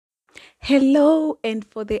Hello, and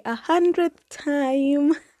for the 100th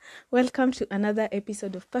time, welcome to another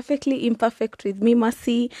episode of Perfectly Imperfect with me,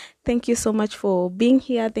 Mercy. Thank you so much for being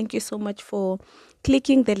here. Thank you so much for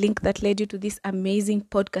clicking the link that led you to this amazing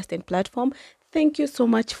podcast and platform. Thank you so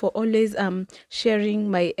much for always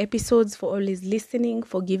sharing my episodes, for always listening,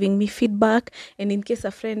 for giving me feedback. And in case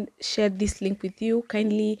a friend shared this link with you,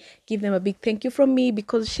 kindly give them a big thank you from me,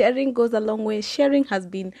 because sharing goes a long way. Sharing has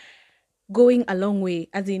been going a long way,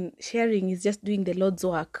 as in sharing is just doing the Lord's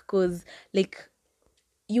work, because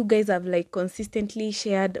you guys have consistently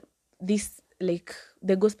shared this,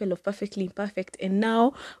 the gospel of Perfectly Imperfect, and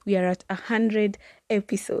now we are at 100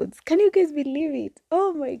 episodes. Can you guys believe it?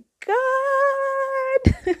 Oh my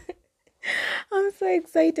god. I'm so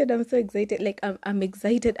excited. I'm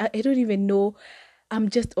excited. I don't even know. I'm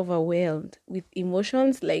just overwhelmed with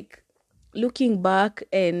emotions, looking back,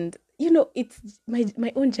 and it's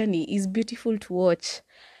my own journey is beautiful to watch.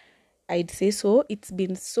 I'd say so. It's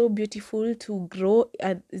been so beautiful to grow,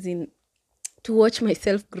 as in to watch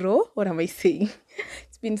myself grow. What am I saying?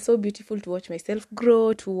 It's been so beautiful to watch myself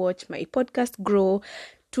grow, to watch my podcast grow,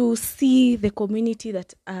 to see the community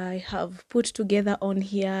that I have put together on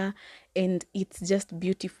here. And it's just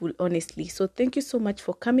beautiful, honestly. So thank you so much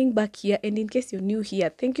for coming back here. And in case you're new here,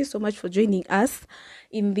 thank you so much for joining us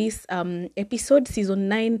in this episode. Season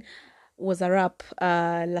 9 was a wrap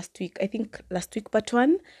last week. I think last week part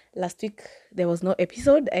 1. Last week there was no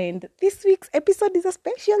episode, and this week's episode is a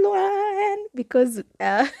special one because it's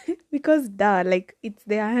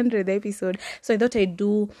the 100th episode. So I thought I'd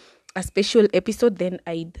do a special episode, then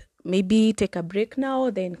I'd maybe take a break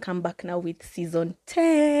now, then come back now with season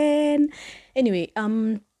 10. Anyway,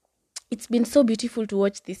 it's been so beautiful to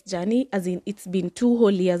watch this journey, as in it's been 2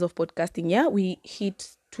 whole years of podcasting. Yeah, we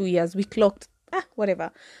hit 2 years. We clocked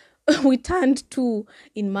whatever. We turned 2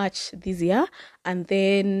 in March this year, and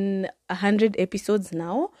then 100 episodes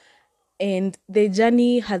now. And the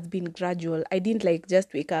journey has been gradual. I didn't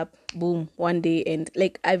just wake up, boom, one day, and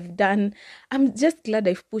I'm just glad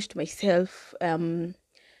I've pushed myself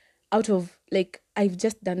out of, I've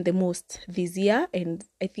just done the most this year, and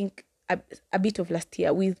I think a bit of last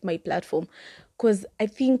year with my platform. Because I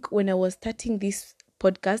think when I was starting this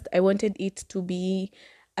podcast, I wanted it to be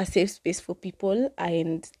a safe space for people,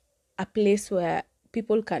 and a place where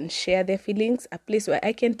people can share their feelings, a place where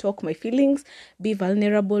I can talk my feelings, be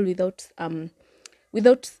vulnerable without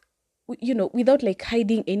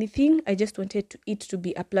hiding anything. I just wanted it to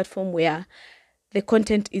be a platform where the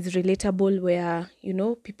content is relatable, where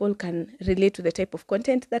people can relate to the type of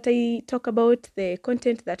content that I talk about, the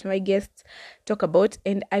content that my guests talk about.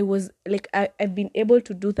 And I've been able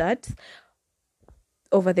to do that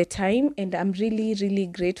over the time, and I'm really, really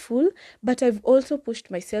grateful. But I've also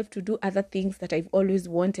pushed myself to do other things that I've always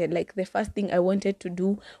wanted. Like, the first thing I wanted to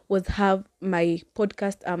do was have my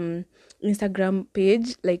podcast Instagram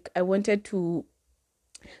page. I wanted to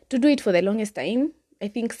do it for the longest time, I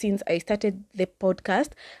think, since I started the podcast.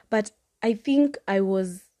 But I think I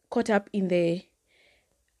was caught up in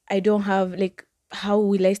I don't have, how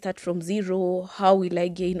will I start from zero? How will I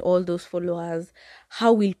gain all those followers?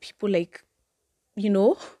 How will people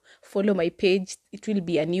follow my page? It will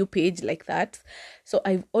be a new page like that. So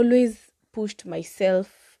I've always pushed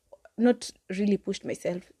myself, not really pushed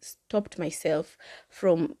myself, stopped myself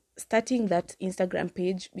from starting that Instagram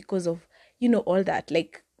page because of all that.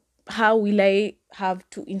 How will I have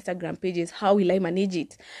 2 Instagram pages? How will I manage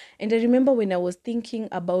it? And I remember when I was thinking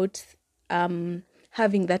about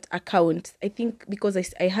having that account, I think because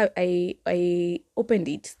I opened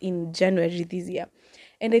it in January this year.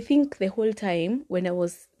 And I think the whole time when I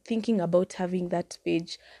was thinking about having that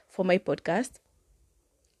page for my podcast,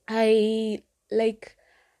 I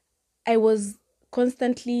was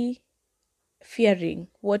constantly fearing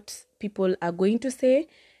what people are going to say,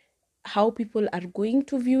 how people are going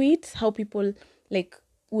to view it, how people,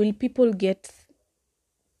 will people get,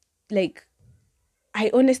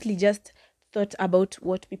 I honestly just thought about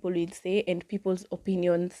what people will say and people's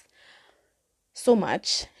opinions so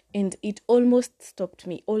much, and it almost stopped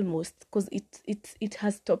me, because it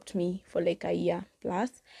has stopped me for a year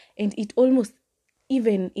plus, and it almost,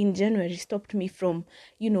 even in January, stopped me from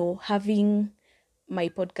having my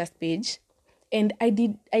podcast page. And I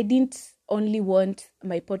didn't only want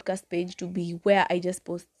my podcast page to be where I just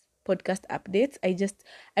post podcast updates.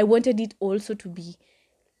 I wanted it also to be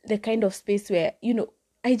the kind of space where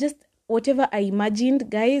whatever I imagined,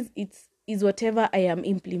 guys, is whatever I am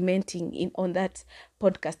implementing on that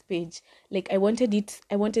podcast page. I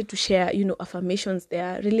wanted to share affirmations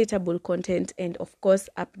there, relatable content, and of course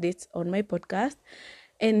updates on my podcast.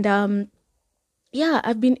 And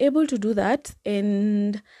I've been able to do that,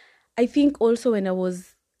 and I think also when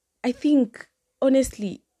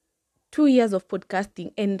honestly 2 years of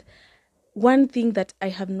podcasting, and one thing that I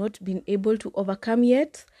have not been able to overcome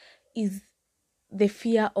yet is the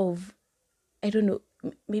fear of, I don't know,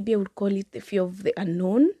 maybe I would call it the fear of the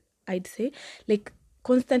unknown, I'd say. Like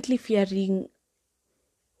constantly fearing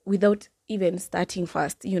without even starting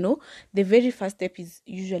first, The very first step is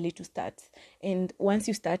usually to start. And once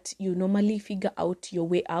you start, you normally figure out your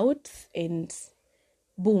way out, and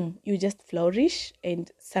boom, you just flourish.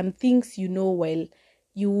 And some things, while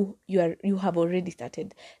you have already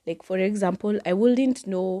started. Like, for example, I wouldn't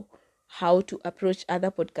know how to approach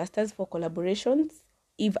other podcasters for collaborations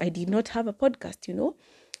if I did not have a podcast.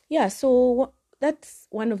 Yeah, so that's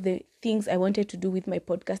one of the things I wanted to do with my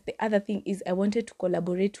podcast. The other thing is I wanted to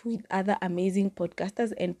collaborate with other amazing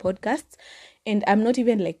podcasters and podcasts. And I'm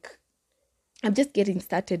just getting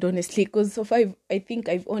started, honestly, because so far I think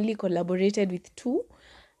I've only collaborated with 2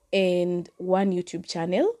 and 1 YouTube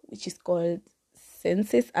channel, which is called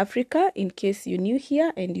Senses Africa. In case you're new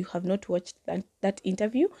here and you have not watched that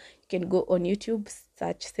interview, you can go on YouTube,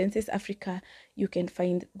 search Senses Africa. You can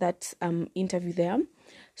find that interview there.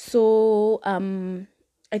 So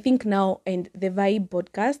I think now, and the Vibe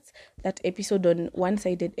podcast, that episode on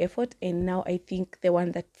one-sided effort, and now I think the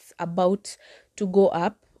one that's about to go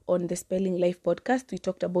up on the Spelling Life podcast, we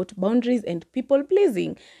talked about boundaries and people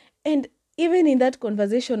pleasing. And even in that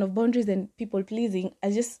conversation of boundaries and people pleasing,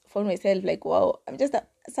 I just found myself like, wow,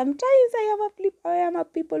 sometimes I am a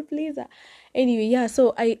people pleaser. Anyway, yeah,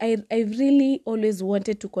 so I really always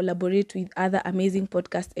wanted to collaborate with other amazing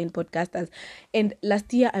podcasts and podcasters. And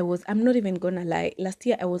last year I'm not even gonna lie,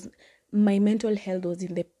 my mental health was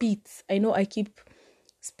in the pits. I know I keep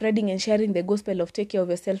spreading and sharing the gospel of take care of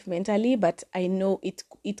yourself mentally, but I know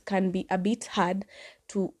it can be a bit hard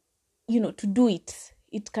to do it.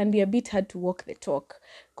 It can be a bit hard to walk the talk,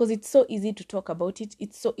 because it's so easy to talk about it.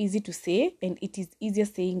 It's so easy to say, and it is easier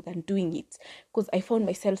saying than doing it, because I found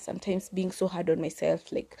myself sometimes being so hard on myself,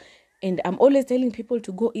 and I'm always telling people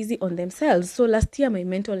to go easy on themselves. So last year, my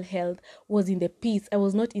mental health was in the pits. I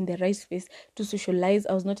was not in the right space to socialize.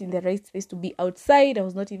 I was not in the right space to be outside. I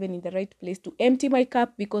was not even in the right place to empty my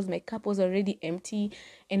cup, because my cup was already empty,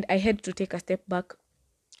 and I had to take a step back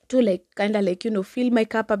to fill my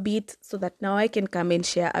cup a bit, so that now I can come and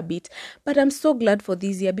share a bit. But I'm so glad for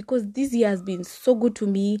this year, because this year has been so good to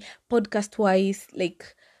me, podcast wise,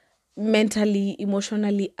 mentally,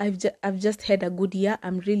 emotionally. I've just had a good year.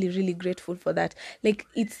 I'm really, really grateful for that. The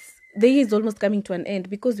year is almost coming to an end,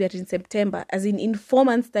 because we are in September, as in 4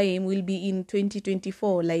 months time we'll be in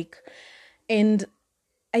 2024. And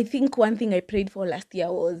I think one thing I prayed for last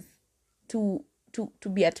year was to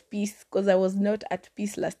be at peace, because I was not at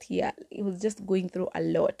peace last year. It was just going through a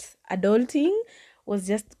lot. Adulting was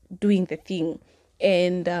just doing the thing.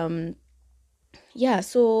 And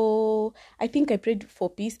so I think I prayed for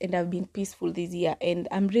peace, and I've been peaceful this year, and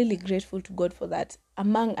I'm really grateful to God for that,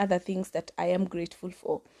 among other things that I am grateful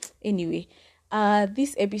for. Anyway,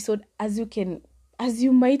 this episode, as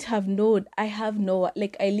you might have known, I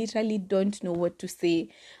literally don't know what to say.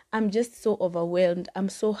 I'm just so overwhelmed. I'm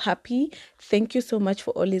so happy. Thank you so much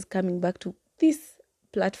for always coming back to this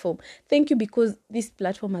platform. Thank you, because this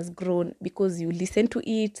platform has grown, because you listen to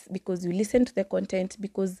it, because you listen to the content,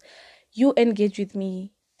 because you engage with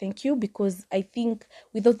me. Thank you, because I think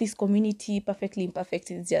without this community, Perfectly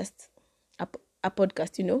Imperfect is just a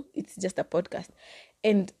podcast, it's just a podcast.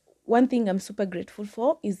 And one thing I'm super grateful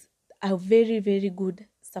for is a very, very good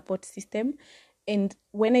support system. And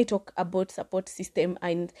when I talk about support system,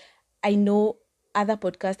 and I know other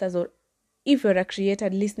podcasters, or if you're a creator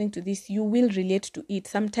listening to this, you will relate to it.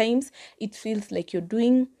 Sometimes it feels like you're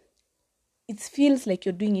doing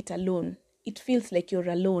it alone. It feels like you're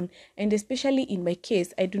alone. And especially in my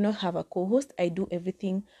case, I do not have a co-host. I do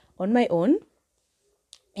everything on my own.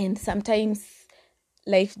 And sometimes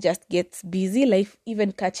life just gets busy. Life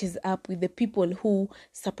even catches up with the people who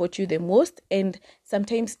support you the most. And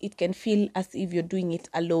sometimes it can feel as if you're doing it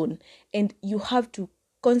alone. And you have to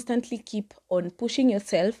constantly keep on pushing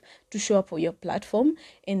yourself to show up for your platform.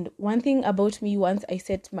 And one thing about me, once I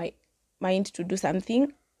set my mind to do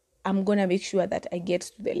something, I'm gonna make sure that I get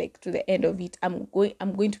to the end of it. I'm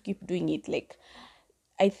going to keep doing it.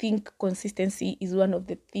 I think consistency is one of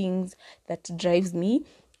the things that drives me.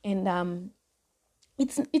 And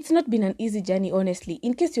it's not been an easy journey, honestly.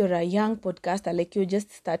 In case you're a young podcaster, you're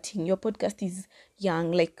just starting, your podcast is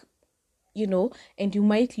young, and you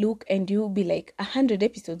might look and you'll be 100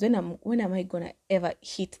 episodes. When am I gonna ever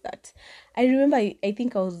hit that? I remember I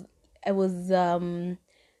think I was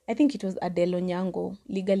I think it was Adele Onyango,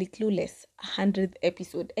 Legally Clueless, 100th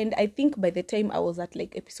episode. And I think by the time I was at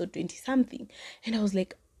like episode 20 something, and I was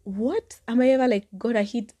like, what? Am I ever like gonna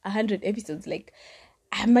hit 100 episodes? Like,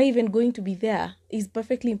 am I even going to be there? Is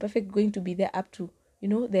Perfectly Imperfect going to be there up to, the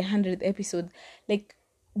 100th episode? Like,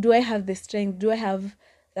 do I have the strength? Do I have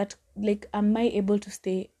that, like, am I able to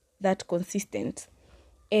stay that consistent?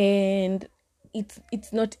 And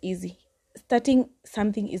it's not easy. Starting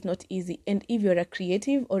something is not easy. And if you're a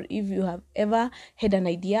creative, or if you have ever had an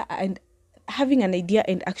idea, and having an idea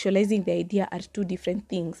and actualizing the idea are two different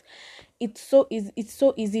things. It's so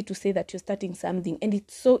easy to say that you're starting something, and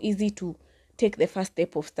it's so easy to take the first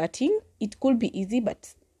step of starting. It could be easy,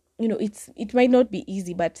 but it might not be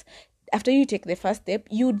easy. But after you take the first step,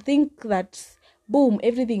 you'd think that boom,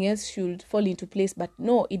 everything else should fall into place. But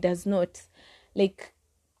no, it does not. Like,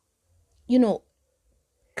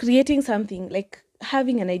 creating something, like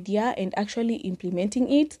having an idea and actually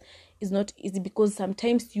implementing it, is not easy, because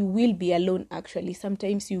sometimes you will be alone.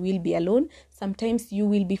 Sometimes you will be alone. Sometimes you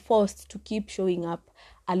will be forced to keep showing up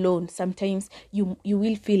alone. Sometimes you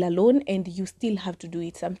will feel alone and you still have to do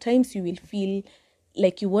it. Sometimes you will feel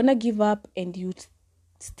like you want to give up, and you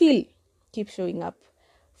still keep showing up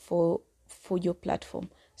for your platform.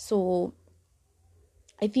 So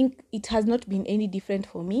I think it has not been any different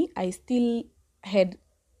for me. I still had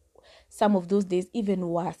some of those days, even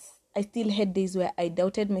worse. I still had days where I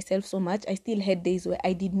doubted myself so much. I still had days where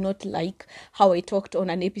I did not like how I talked on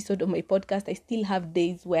an episode of my podcast. I still have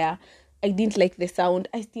days where I didn't like the sound.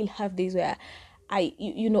 I still have days where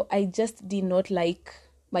I just did not like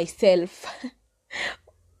myself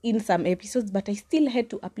in some episodes, but I still had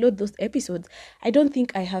to upload those episodes. I don't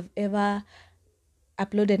think I have ever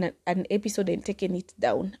uploaded an episode and taken it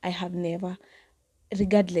down. I have never.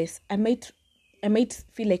 Regardless, I might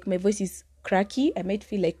feel like my voice is cracky. I might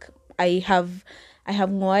feel like I have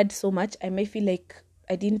ngoed so much. I might feel like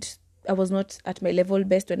I was not at my level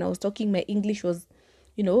best when I was talking. My English was,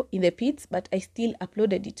 in the pits, but I still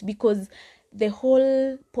uploaded it, because the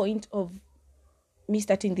whole point of me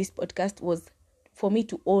starting this podcast was for me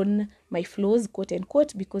to own my flaws, quote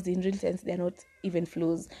unquote, because in real sense, they're not even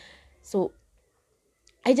flaws. So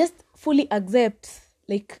I just fully accept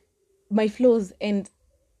like my flaws and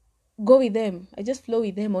go with them. I just flow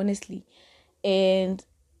with them, honestly. And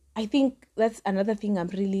I think that's another thing I'm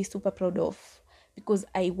really super proud of, because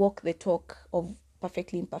I walk the talk of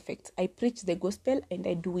Perfectly Imperfect. I preach the gospel and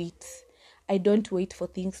I do it. I don't wait for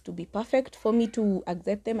things to be perfect for me to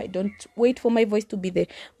accept them. I don't wait for my voice to be the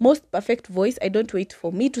most perfect voice. I don't wait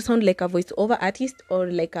for me to sound like a voiceover artist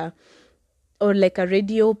or like a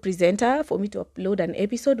radio presenter for me to upload an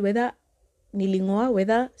episode, whether nilingoa,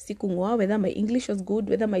 whether sikungoa, whether my English was good,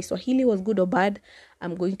 whether my Swahili was good or bad,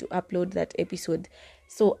 I'm going to upload that episode.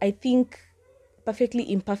 So I think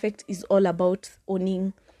Perfectly Imperfect is all about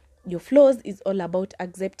owning your flaws, is all about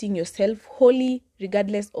accepting yourself wholly,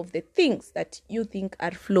 regardless of the things that you think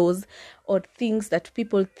are flaws or things that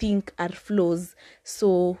people think are flaws.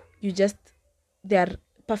 So they are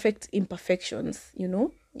perfect imperfections,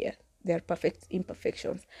 Yeah, they are perfect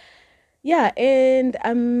imperfections. Yeah, and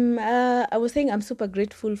I was saying I'm super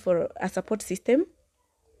grateful for a support system.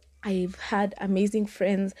 I've had amazing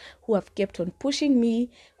friends who have kept on pushing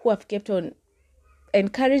me, who have kept on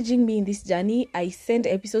encouraging me in this journey. I send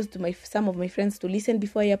episodes to some of my friends to listen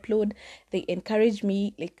before I upload. They encourage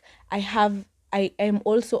me. Like I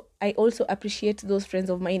also appreciate those friends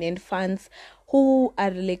of mine and fans who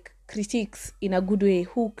are like critics in a good way,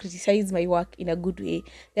 who criticize my work in a good way.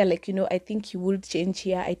 They're like, I think you would change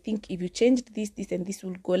here. I think if you changed this and this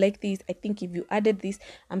will go like this. I think if you added this.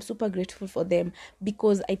 I'm super grateful for them,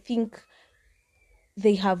 because I think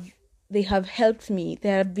they have helped me. They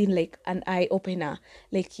have been like an eye opener.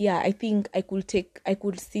 Like, yeah, I think I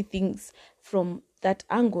could see things from that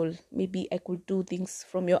angle. Maybe I could do things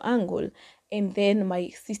from your angle. And then my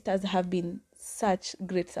sisters have been such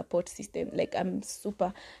great support system. Like, I'm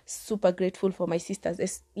super, super grateful for my sisters.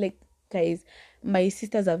 It's like, guys, my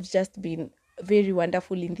sisters have just been very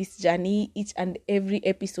wonderful in this journey. Each and every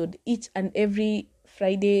episode, each and every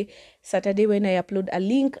Friday, Saturday, when I upload a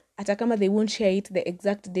link, atakama they won't share it the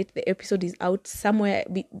exact date the episode is out, somewhere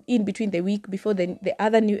in between the week before the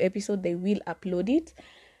other new episode, they will upload it.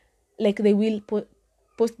 Like, they will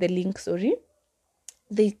post the link,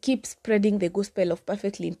 They keep spreading the gospel of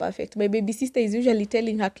Perfectly Imperfect. My baby sister is usually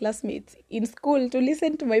telling her classmates in school to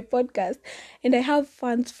listen to my podcast, and I have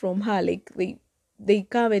fans from her. Like, they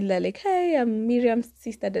come and they're like, hey, I'm Miriam's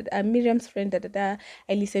sister, I'm Miriam's friend,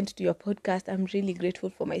 I listened to your podcast. I'm really grateful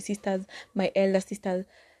for my sisters. My elder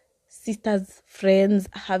sisters' friends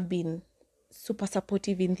have been super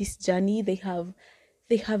supportive in this journey. They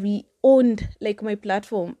they have owned like my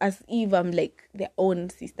platform as if I'm like their own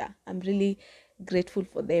sister. I'm really grateful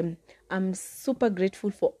for them. I'm super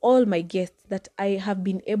grateful for all my guests that I have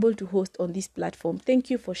been able to host on this platform. Thank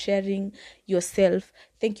you for sharing yourself.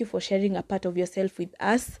 Thank you for sharing a part of yourself with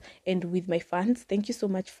us and with my fans. Thank you so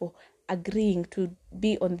much for agreeing to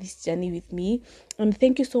be on this journey with me. And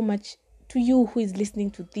thank you so much to you who is listening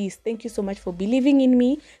to this. Thank you so much for believing in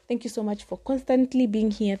me. Thank you so much for constantly being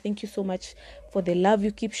here. Thank you so much for the love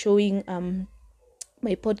you keep showing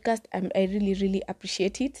my podcast. I really, really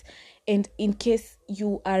appreciate it. And in case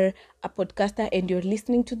you are a podcaster and you're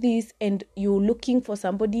listening to this and you're looking for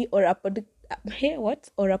somebody or a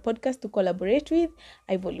podcast to collaborate with,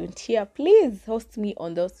 I volunteer. Please host me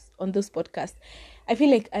on those podcasts. I feel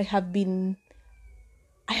like I have been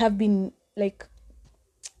like,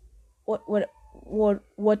 what will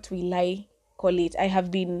I call it? I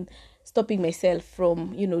have been stopping myself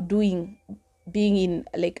from, being in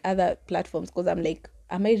like other platforms, because I'm like,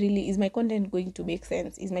 is my content going to make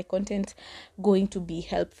sense? Is my content going to be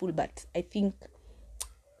helpful? But I think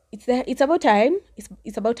it's about time.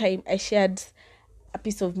 It's about time I shared a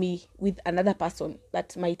piece of me with another person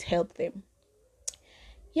that might help them.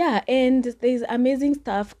 Yeah, and there's amazing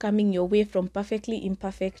stuff coming your way from Perfectly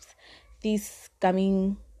Imperfect these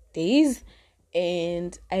coming days,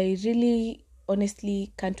 and I really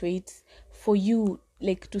honestly can't wait for you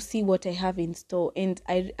like to see what I have in store. And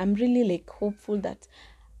I'm really like hopeful that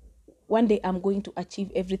one day I'm going to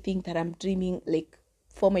achieve everything that I'm dreaming like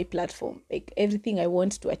for my platform, like everything I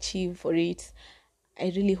want to achieve for it.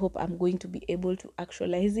 I really hope I'm going to be able to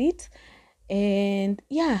actualize it. And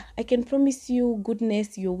yeah, I can promise you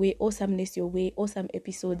goodness your way, awesomeness your way, awesome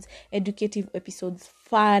episodes, educative episodes,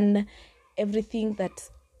 fun, everything that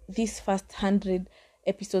these first 100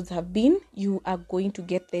 episodes have been. You are going to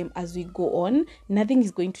get them as we go on. Nothing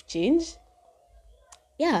is going to change.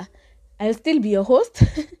 Yeah, I'll still be your host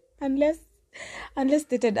unless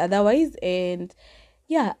stated otherwise. And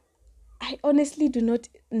yeah, I honestly do not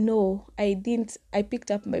know. I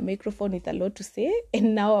picked up my microphone with a lot to say,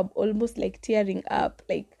 and now I'm almost like tearing up.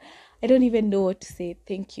 Like, I don't even know what to say.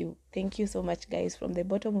 Thank you. Thank you so much, guys, from the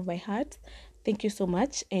bottom of my heart. Thank you so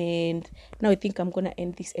much. And now I think I'm going to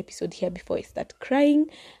end this episode here before I start crying.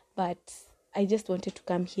 But I just wanted to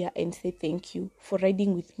come here and say thank you for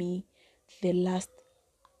riding with me the last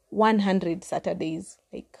 100 Saturdays.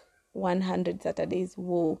 Like, 100 Saturdays.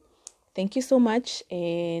 Whoa. Thank you so much.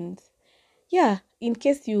 And yeah, in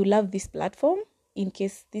case you love this platform, in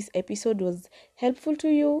case this episode was helpful to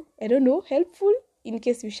you, helpful, in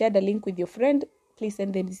case you shared a link with your friend, please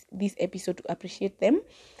send them this episode to appreciate them.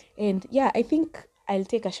 And yeah, I think I'll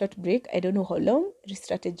take a short break. I don't know how long.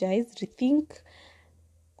 Re-strategize, rethink,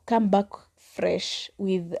 come back fresh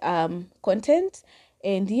with content.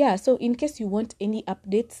 And yeah, so in case you want any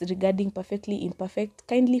updates regarding Perfectly Imperfect,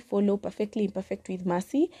 kindly follow Perfectly Imperfect with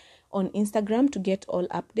Mercy on Instagram to get all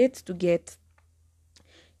updates, to get,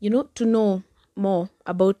 to know more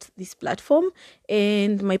about this platform.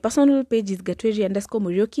 And my personal page is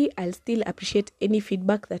gatweri_murioki. I'll still appreciate any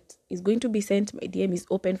feedback that is going to be sent. My DM is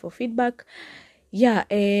open for feedback. Yeah,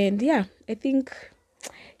 and yeah, I think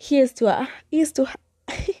here's to 100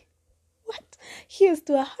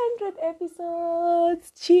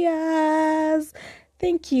 episodes. Cheers.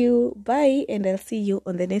 Thank you. Bye. And I'll see you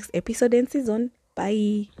on the next episode and season.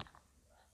 Bye.